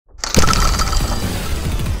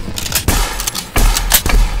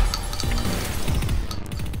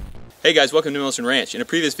Hey guys, welcome to Milton Ranch. In a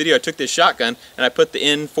previous video I took this shotgun and I put the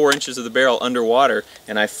end 4 inches of the barrel underwater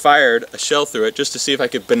and I fired a shell through it just to see if I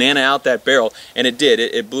could banana out that barrel, and it did.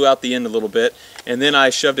 It blew out the end a little bit, and then I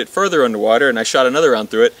shoved it further underwater and I shot another round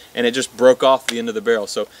through it and it just broke off the end of the barrel.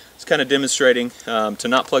 So it's kind of demonstrating to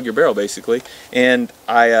not plug your barrel basically, and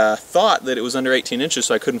I thought that it was under 18 inches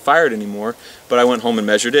so I couldn't fire it anymore, but I went home and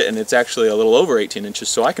measured it and it's actually a little over 18 inches,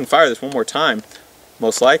 so I can fire this one more time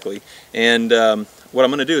most likely. And what I'm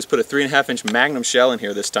going to do is put a 3.5 inch Magnum shell in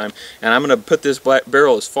here this time, and I'm going to put this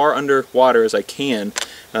barrel as far underwater as I can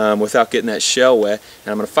without getting that shell wet,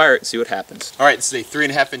 and I'm going to fire it and see what happens. Alright, this is a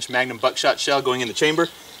 3.5 inch Magnum buckshot shell going in the chamber,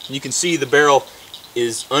 and you can see the barrel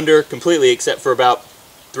is under completely except for about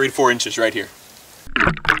 3 to 4 inches right here.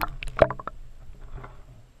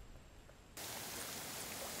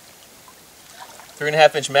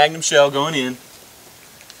 .5 inch Magnum shell going in.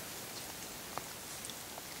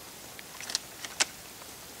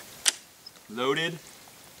 Loaded,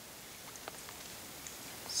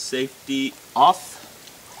 safety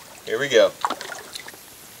off, here we go.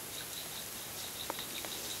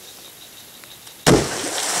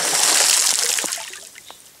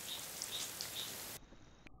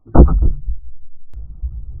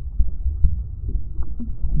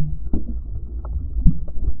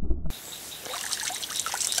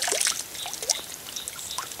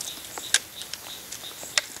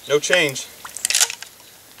 No change.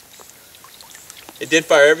 It did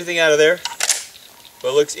fire everything out of there, but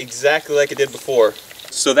it looks exactly like it did before.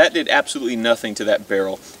 So that did absolutely nothing to that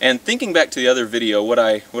barrel. And thinking back to the other video, what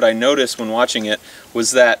I noticed when watching it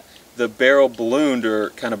was that the barrel ballooned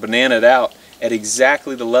or kind of bananaed out at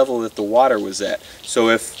exactly the level that the water was at.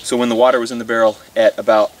 So when the water was in the barrel at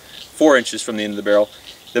about 4 inches from the end of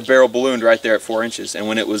the barrel ballooned right there at 4 inches, and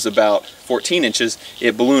when it was about 14 inches,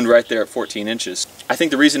 it ballooned right there at 14 inches. I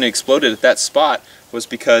think the reason it exploded at that spot was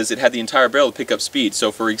because it had the entire barrel to pick up speed.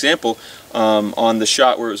 So for example, on the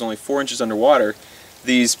shot where it was only 4 inches underwater,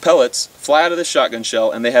 these pellets fly out of the shotgun shell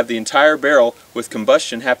and they have the entire barrel with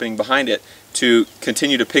combustion happening behind it to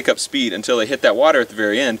continue to pick up speed until they hit that water at the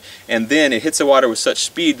very end, and then it hits the water with such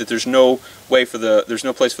speed that there's no place for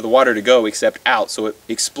the water to go except out, so it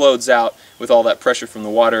explodes out with all that pressure from the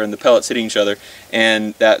water and the pellets hitting each other,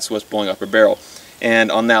 and that's what's blowing up her barrel. And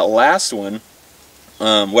on that last one,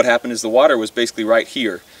 what happened is the water was basically right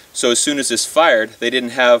here. So as soon as this fired, they didn't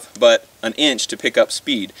have but an inch to pick up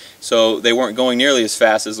speed. So they weren't going nearly as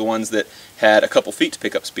fast as the ones that had a couple feet to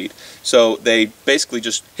pick up speed. So they basically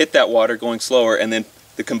just hit that water going slower, and then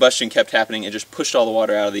the combustion kept happening and just pushed all the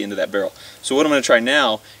water out of the end of that barrel. So what I'm going to try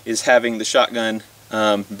now is having the shotgun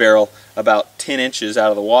barrel about 10 inches out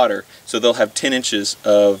of the water, so they'll have 10 inches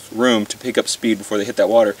of room to pick up speed before they hit that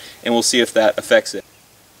water, and we'll see if that affects it.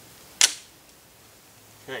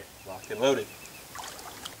 Okay, locked and loaded.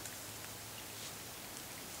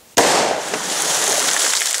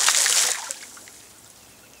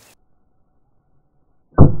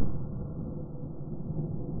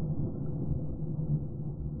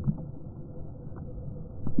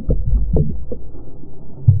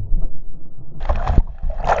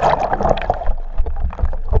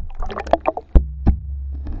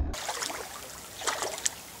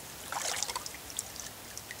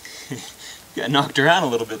 Got knocked around a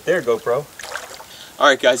little bit there, GoPro.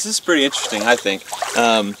 Alright guys, this is pretty interesting, I think.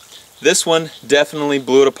 This one definitely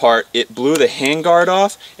blew it apart. It blew the handguard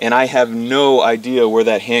off, and I have no idea where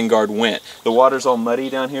that handguard went. The water's all muddy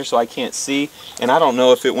down here, so I can't see, and I don't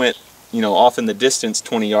know if it went, you know, off in the distance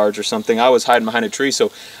 20 yards or something. I was hiding behind a tree,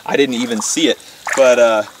 so I didn't even see it.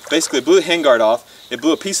 But basically it blew the handguard off. It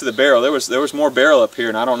blew a piece of the barrel. There was more barrel up here,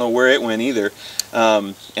 and I don't know where it went either.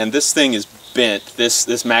 And this thing is bent.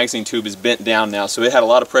 This magazine tube is bent down now, so it had a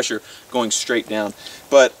lot of pressure going straight down.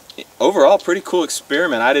 But overall, pretty cool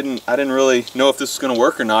experiment. I didn't really know if this was going to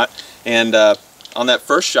work or not. And on that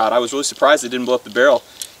first shot, I was really surprised it didn't blow up the barrel.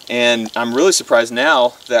 And I'm really surprised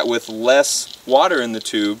now that with less water in the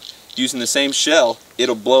tube, using the same shell,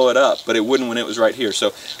 it'll blow it up, but it wouldn't when it was right here. So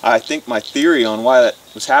I think my theory on why that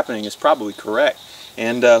was happening is probably correct.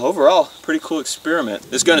 And overall, pretty cool experiment.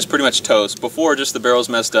 This gun is pretty much toast. Before, just the barrel's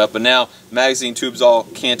messed up, but now magazine tube's all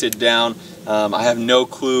canted down. I have no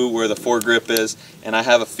clue where the foregrip is, and I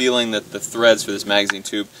have a feeling that the threads for this magazine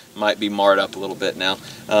tube might be marred up a little bit now.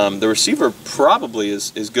 The receiver probably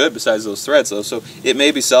is good besides those threads though, so it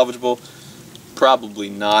may be salvageable. Probably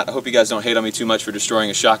not. I hope you guys don't hate on me too much for destroying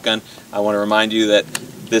a shotgun. I want to remind you that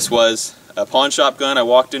this was a pawn shop gun. I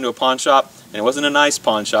walked into a pawn shop, and it wasn't a nice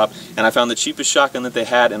pawn shop, and I found the cheapest shotgun that they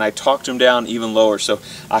had, and I talked them down even lower. So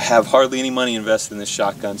I have hardly any money invested in this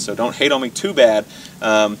shotgun, so don't hate on me too bad.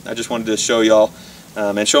 I just wanted to show y'all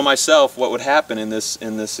and show myself what would happen in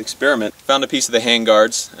this experiment. Found a piece of the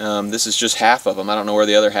handguards. This is just half of them. I don't know where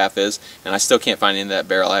the other half is, and I still can't find any of that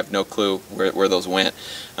barrel. I have no clue where those went.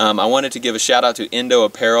 I wanted to give a shout out to Indo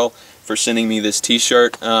Apparel for sending me this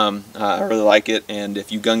t-shirt. I really like it, and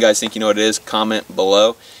if you gun guys think you know what it is, comment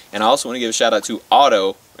below. And I also want to give a shout out to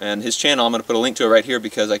Otto and his channel. I'm going to put a link to it right here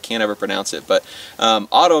because I can't ever pronounce it, but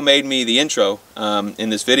Otto made me the intro in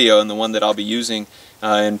this video, and the one that I'll be using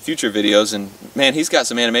in future videos. And man, he's got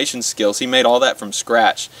some animation skills. He made all that from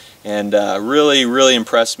scratch, and really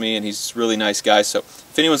impressed me, and he's a really nice guy. So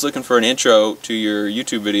if anyone's looking for an intro to your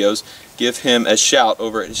YouTube videos, give him a shout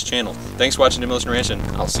over at his channel. Thanks for watching Demolition Ranch, and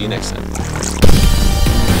I'll see you next time.